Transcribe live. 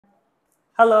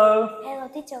Hello. Hello,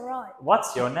 Teacher Roy.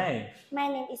 What's your name? My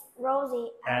name is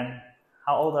Rosy. And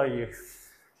how old are you?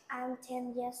 I'm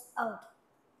 10 years old.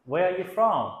 Where are you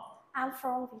from? I'm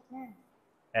from Vietnam.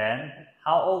 And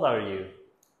how old are you?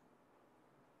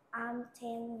 I'm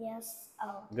 10 years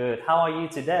old. Good. How are you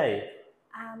today?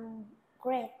 I'm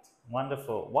great.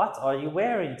 Wonderful. What are you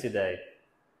wearing today?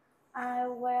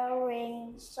 I'm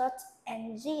wearing shorts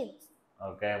and jeans.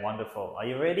 Okay, wonderful. Are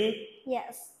you ready?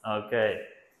 Yes. Okay.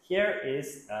 Here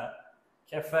is a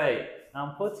cafe.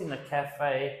 I'm putting a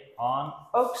cafe on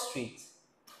Oak Street.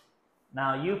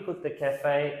 Now you put the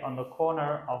cafe on the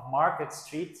corner of Market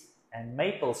Street and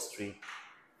Maple Street.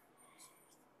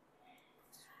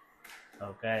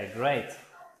 Okay, great.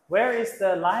 Where is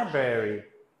the library?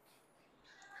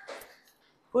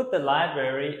 Put the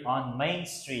library on Main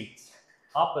Street,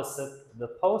 opposite the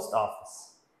post office.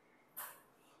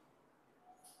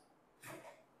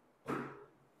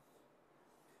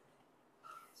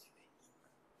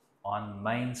 On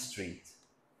Main Street,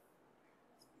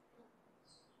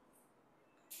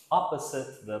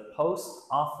 opposite the post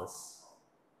office.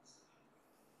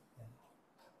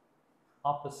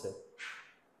 Opposite.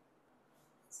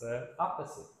 So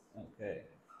opposite. Okay.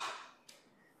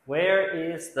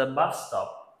 Where is the bus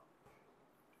stop?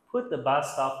 Put the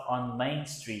bus stop on Main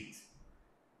Street,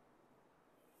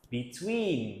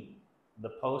 between the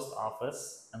post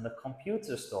office and the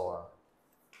computer store.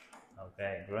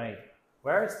 Okay, great.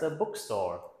 Where is the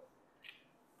bookstore?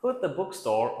 Put the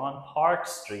bookstore on Park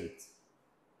Street.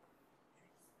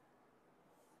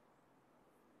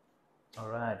 All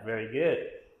right, very good.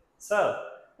 So,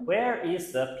 where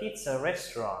is the pizza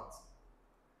restaurant?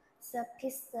 The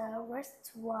pizza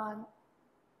restaurant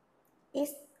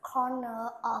is corner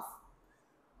of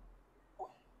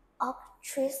Oak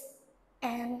Street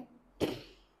and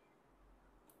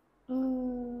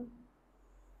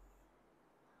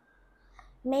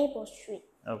Maple Street.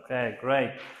 Okay,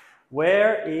 great.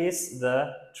 Where is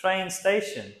the train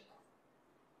station?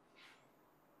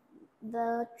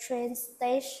 The train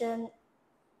station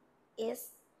is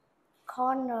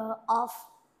corner of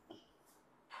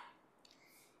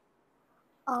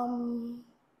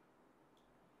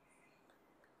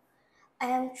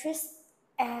Street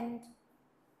and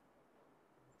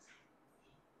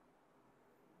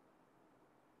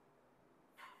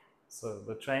So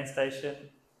the train station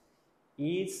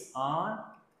is on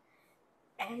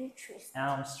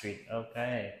Elm Street.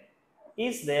 Okay.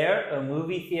 Is there a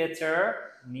movie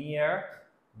theater near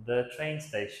the train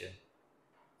station?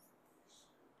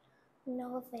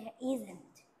 No, there isn't.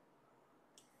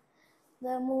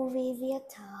 The movie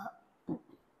theater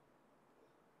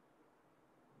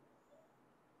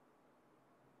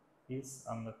Is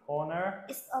on the corner.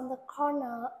 is on the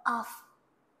corner of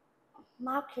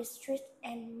Market Street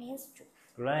and Main Street.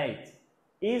 Great.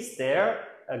 Is there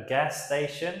a gas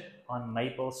station on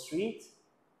Maple Street?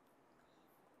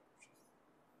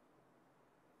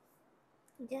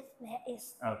 Yes, there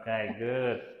is. Okay,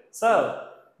 good. So,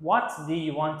 what do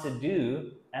you want to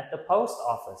do at the post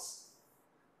office?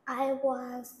 I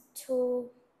want to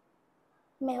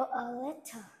mail a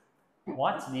letter.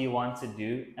 What do you want to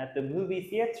do at the movie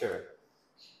theater?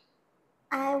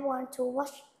 I want to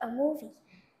watch a movie.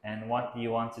 And what do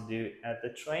you want to do at the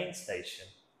train station?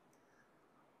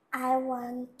 I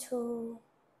want to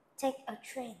take a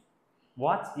train.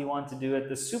 What do you want to do at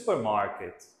the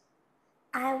supermarket?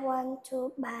 I want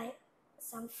to buy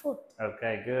some food.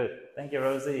 Okay, good. Thank you,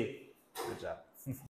 Rosie. Good job.